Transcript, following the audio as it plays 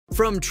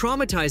From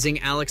traumatizing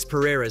Alex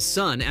Pereira's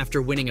son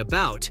after winning a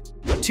bout,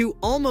 to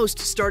almost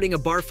starting a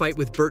bar fight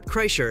with Bert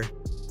Kreischer,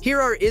 here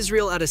are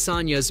Israel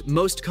Adesanya's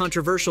most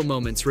controversial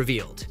moments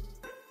revealed.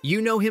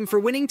 You know him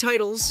for winning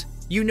titles,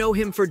 you know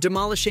him for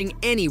demolishing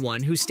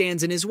anyone who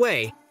stands in his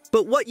way,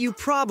 but what you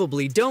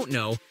probably don't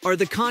know are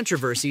the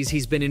controversies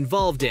he's been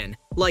involved in,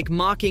 like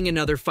mocking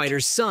another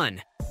fighter's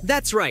son.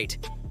 That's right,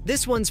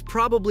 this one's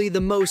probably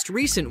the most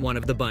recent one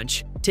of the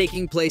bunch,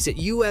 taking place at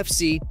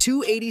UFC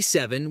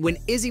 287 when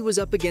Izzy was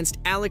up against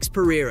Alex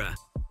Pereira.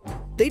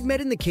 They'd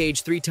met in the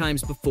cage 3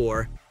 times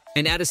before,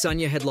 and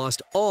Adesanya had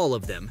lost all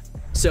of them.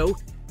 So,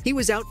 he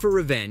was out for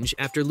revenge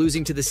after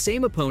losing to the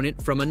same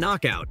opponent from a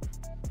knockout.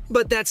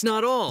 But that's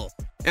not all.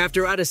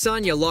 After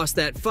Adesanya lost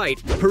that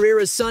fight,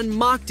 Pereira's son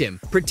mocked him,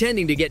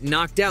 pretending to get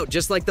knocked out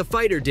just like the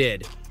fighter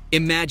did.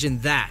 Imagine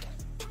that.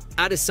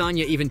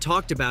 Adesanya even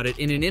talked about it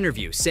in an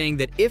interview, saying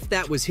that if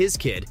that was his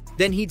kid,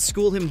 then he'd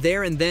school him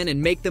there and then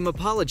and make them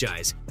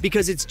apologize,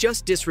 because it's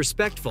just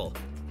disrespectful.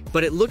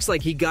 But it looks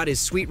like he got his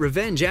sweet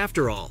revenge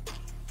after all.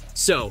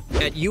 So,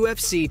 at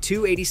UFC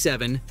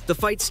 287, the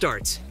fight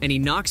starts, and he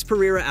knocks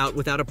Pereira out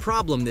without a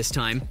problem this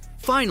time,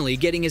 finally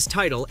getting his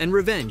title and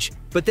revenge.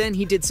 But then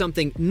he did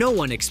something no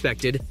one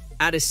expected.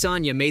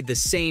 Adesanya made the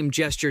same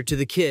gesture to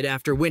the kid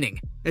after winning,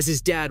 as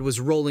his dad was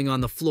rolling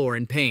on the floor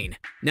in pain.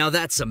 Now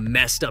that's some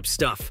messed up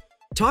stuff.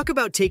 Talk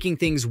about taking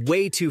things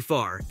way too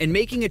far and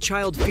making a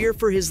child fear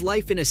for his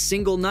life in a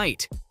single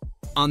night.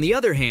 On the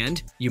other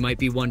hand, you might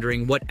be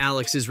wondering what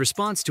Alex's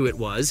response to it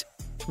was.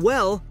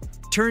 Well,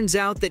 turns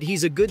out that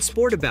he's a good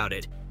sport about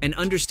it and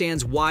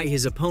understands why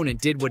his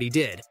opponent did what he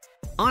did.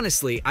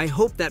 Honestly, I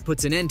hope that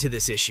puts an end to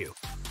this issue.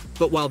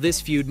 But while this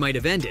feud might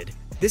have ended,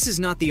 this is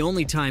not the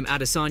only time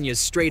Adesanya's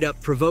straight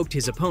up provoked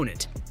his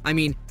opponent. I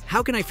mean,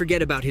 how can I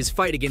forget about his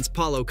fight against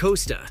Paulo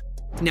Costa?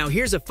 Now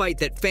here's a fight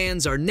that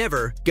fans are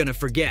never gonna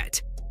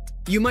forget.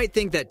 You might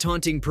think that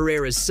taunting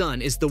Pereira's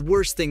son is the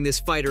worst thing this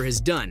fighter has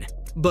done,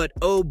 but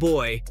oh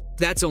boy,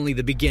 that's only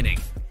the beginning.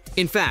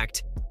 In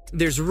fact,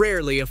 there's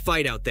rarely a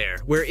fight out there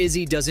where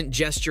Izzy doesn't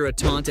gesture a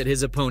taunt at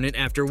his opponent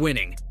after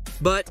winning.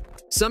 But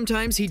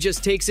sometimes he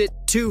just takes it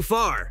too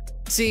far.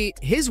 See,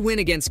 his win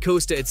against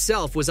Costa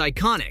itself was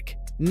iconic.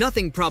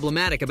 Nothing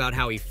problematic about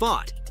how he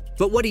fought.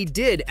 But what he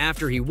did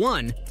after he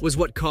won was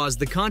what caused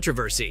the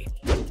controversy.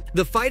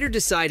 The fighter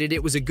decided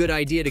it was a good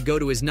idea to go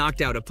to his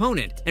knocked out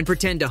opponent and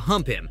pretend to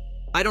hump him.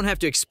 I don't have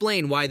to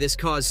explain why this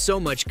caused so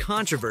much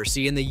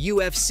controversy in the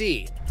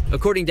UFC.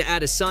 According to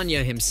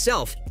Adesanya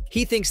himself,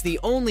 he thinks the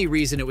only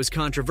reason it was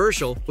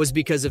controversial was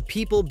because of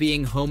people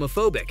being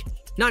homophobic.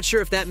 Not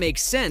sure if that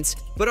makes sense,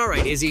 but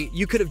alright Izzy,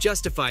 you could have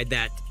justified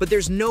that, but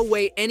there's no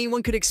way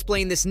anyone could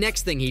explain this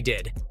next thing he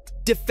did.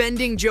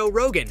 Defending Joe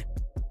Rogan.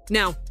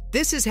 Now,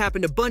 this has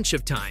happened a bunch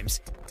of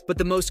times, but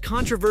the most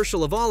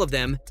controversial of all of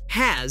them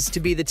has to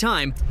be the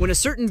time when a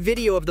certain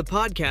video of the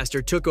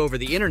podcaster took over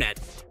the internet.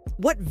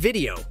 What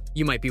video,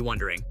 you might be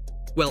wondering?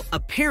 Well,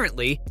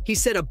 apparently, he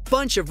said a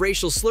bunch of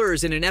racial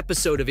slurs in an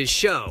episode of his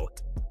show.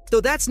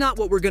 Though that's not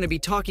what we're going to be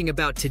talking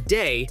about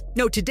today.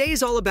 No, today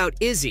is all about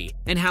Izzy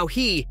and how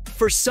he,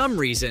 for some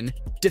reason,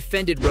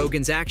 defended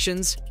Rogan's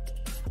actions.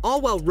 All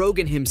while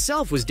Rogan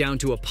himself was down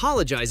to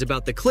apologize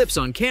about the clips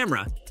on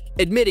camera,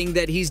 admitting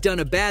that he's done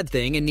a bad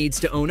thing and needs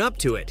to own up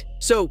to it.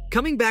 So,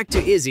 coming back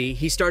to Izzy,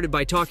 he started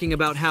by talking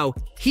about how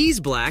he's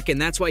black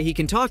and that's why he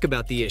can talk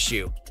about the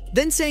issue.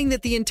 Then saying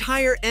that the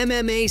entire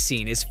MMA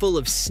scene is full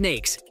of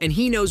snakes and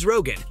he knows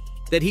Rogan,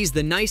 that he's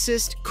the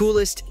nicest,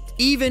 coolest,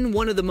 even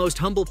one of the most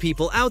humble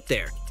people out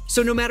there.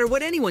 So no matter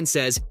what anyone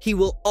says, he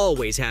will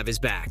always have his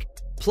back.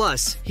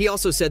 Plus, he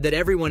also said that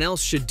everyone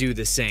else should do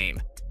the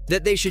same.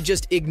 That they should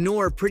just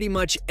ignore pretty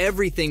much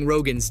everything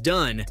Rogan's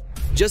done,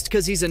 just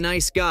because he's a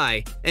nice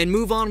guy, and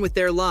move on with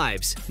their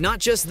lives. Not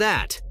just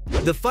that.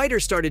 The fighter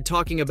started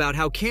talking about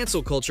how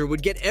cancel culture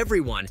would get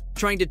everyone,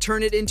 trying to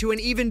turn it into an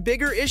even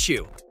bigger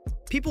issue.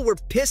 People were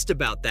pissed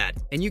about that,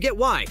 and you get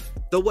why.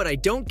 Though what I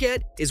don't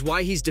get is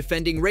why he's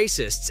defending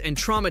racists and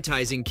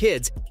traumatizing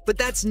kids, but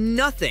that's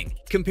nothing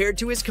compared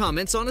to his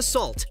comments on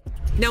assault.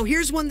 Now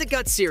here's one that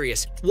got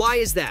serious. Why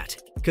is that?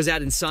 Because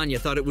Adesanya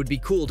thought it would be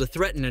cool to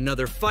threaten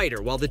another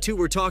fighter while the two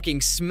were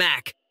talking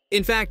smack.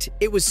 In fact,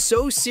 it was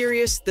so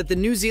serious that the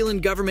New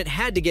Zealand government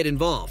had to get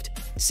involved,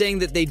 saying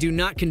that they do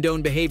not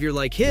condone behavior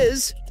like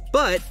his,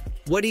 but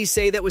what'd he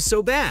say that was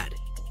so bad?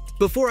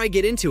 Before I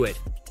get into it,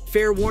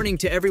 fair warning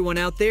to everyone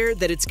out there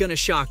that it's gonna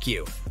shock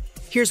you.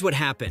 Here's what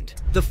happened.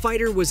 The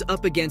fighter was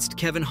up against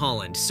Kevin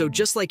Holland, so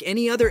just like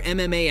any other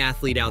MMA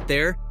athlete out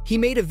there, he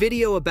made a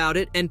video about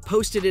it and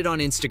posted it on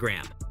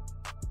Instagram.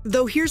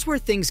 Though here's where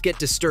things get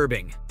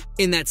disturbing.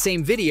 In that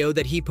same video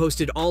that he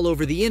posted all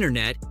over the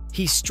internet,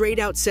 he straight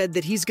out said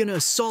that he's gonna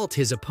assault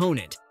his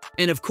opponent.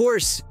 And of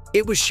course,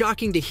 it was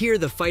shocking to hear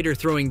the fighter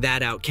throwing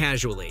that out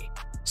casually.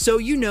 So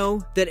you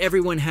know that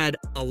everyone had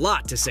a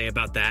lot to say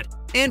about that,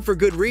 and for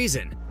good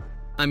reason.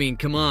 I mean,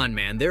 come on,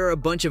 man, there are a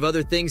bunch of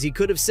other things he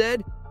could have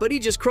said, but he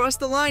just crossed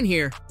the line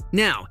here.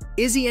 Now,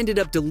 Izzy ended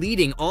up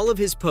deleting all of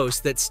his posts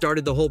that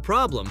started the whole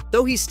problem,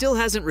 though he still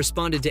hasn't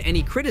responded to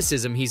any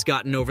criticism he's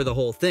gotten over the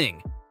whole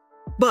thing.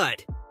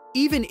 But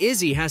Even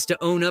Izzy has to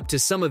own up to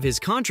some of his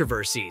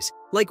controversies,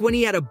 like when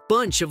he had a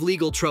bunch of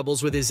legal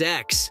troubles with his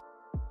ex.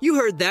 You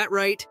heard that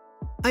right.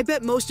 I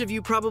bet most of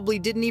you probably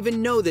didn't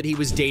even know that he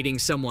was dating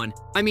someone.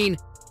 I mean,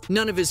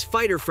 none of his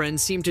fighter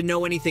friends seemed to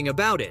know anything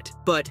about it,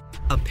 but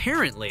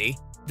apparently,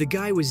 the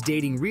guy was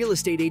dating real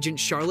estate agent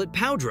Charlotte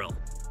Powdrill.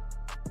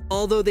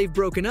 Although they've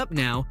broken up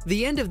now,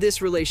 the end of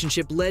this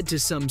relationship led to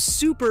some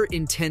super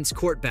intense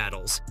court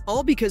battles,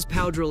 all because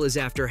Powdrill is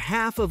after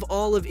half of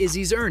all of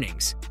Izzy's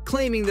earnings,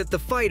 claiming that the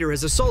fighter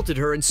has assaulted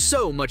her and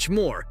so much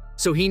more,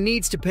 so he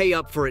needs to pay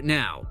up for it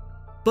now.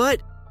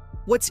 But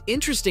what's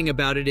interesting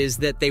about it is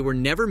that they were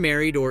never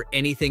married or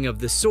anything of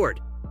the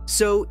sort,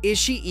 so is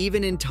she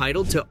even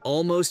entitled to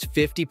almost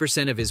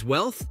 50% of his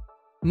wealth?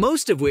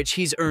 Most of which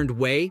he's earned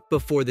way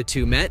before the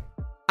two met?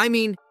 I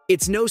mean,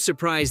 it's no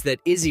surprise that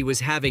Izzy was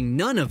having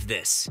none of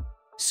this.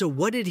 So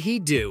what did he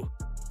do?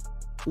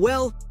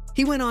 Well,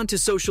 he went on to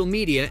social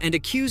media and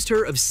accused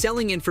her of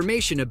selling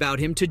information about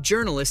him to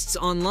journalists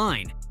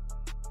online.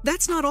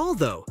 That's not all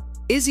though.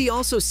 Izzy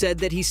also said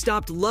that he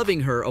stopped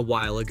loving her a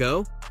while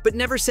ago, but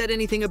never said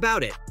anything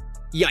about it.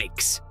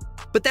 Yikes.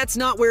 But that's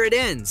not where it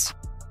ends.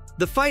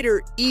 The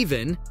fighter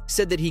even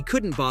said that he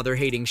couldn't bother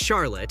hating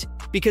Charlotte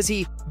because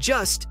he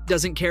just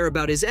doesn't care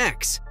about his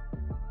ex.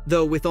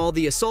 Though with all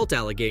the assault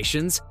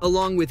allegations,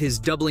 along with his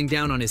doubling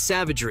down on his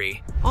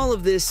savagery, all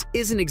of this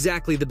isn't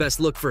exactly the best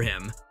look for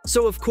him.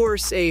 So of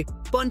course, a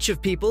bunch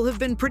of people have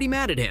been pretty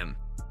mad at him.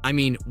 I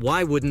mean,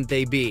 why wouldn't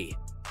they be?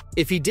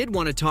 If he did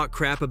want to talk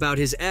crap about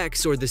his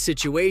ex or the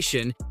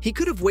situation, he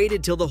could have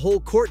waited till the whole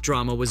court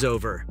drama was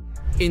over.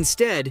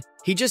 Instead,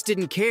 he just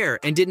didn't care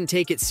and didn't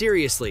take it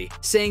seriously,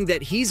 saying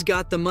that he's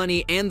got the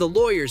money and the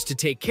lawyers to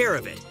take care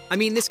of it. I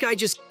mean, this guy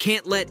just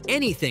can't let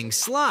anything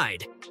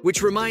slide.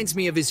 Which reminds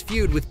me of his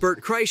feud with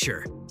Bert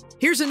Kreischer.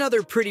 Here's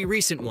another pretty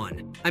recent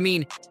one. I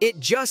mean, it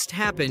just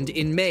happened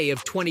in May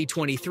of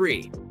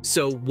 2023.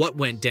 So what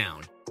went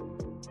down?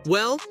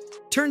 Well,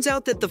 turns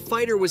out that the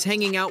fighter was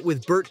hanging out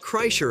with Bert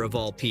Kreischer of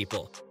all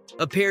people,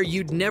 a pair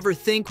you'd never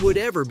think would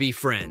ever be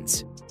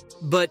friends.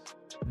 But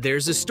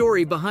there's a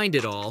story behind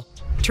it all.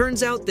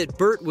 Turns out that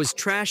Bert was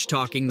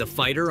trash-talking the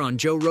fighter on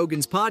Joe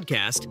Rogan's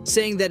podcast,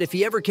 saying that if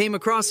he ever came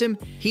across him,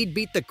 he'd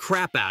beat the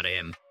crap out of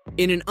him.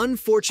 In an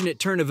unfortunate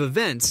turn of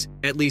events,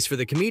 at least for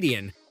the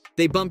comedian,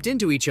 they bumped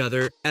into each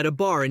other at a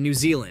bar in New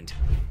Zealand.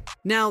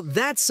 Now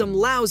that's some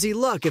lousy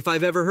luck if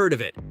I've ever heard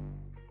of it.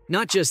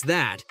 Not just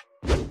that,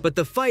 but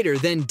the fighter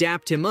then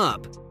dapped him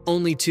up,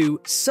 only to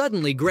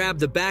suddenly grab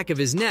the back of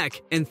his neck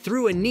and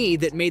threw a knee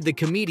that made the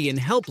comedian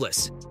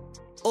helpless.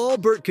 All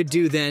Bert could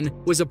do then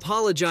was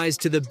apologize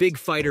to the big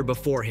fighter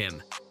before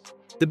him.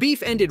 The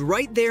beef ended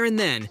right there and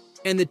then,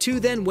 and the two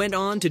then went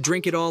on to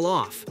drink it all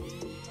off.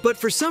 But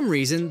for some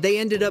reason, they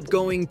ended up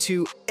going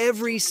to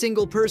every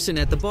single person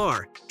at the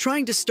bar,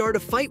 trying to start a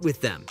fight with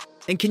them.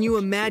 And can you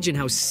imagine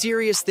how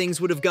serious things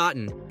would have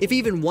gotten if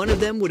even one of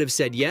them would have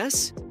said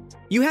yes?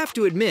 You have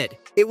to admit,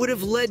 it would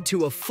have led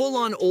to a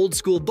full-on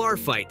old-school bar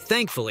fight.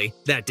 Thankfully,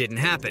 that didn't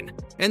happen,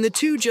 and the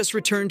two just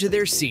returned to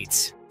their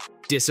seats,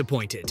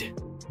 disappointed.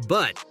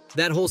 But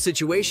that whole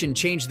situation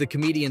changed the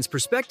comedian's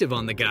perspective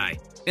on the guy,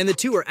 and the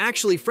two are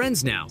actually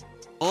friends now.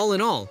 All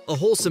in all, a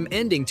wholesome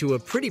ending to a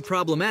pretty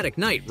problematic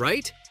night,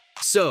 right?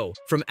 So,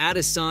 from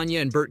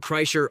Adesanya and Bert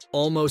Kreischer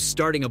almost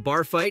starting a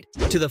bar fight,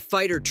 to the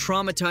fighter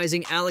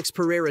traumatizing Alex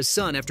Pereira's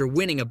son after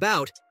winning a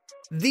bout,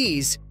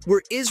 these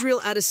were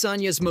Israel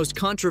Adesanya's most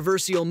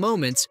controversial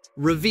moments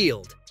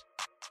revealed.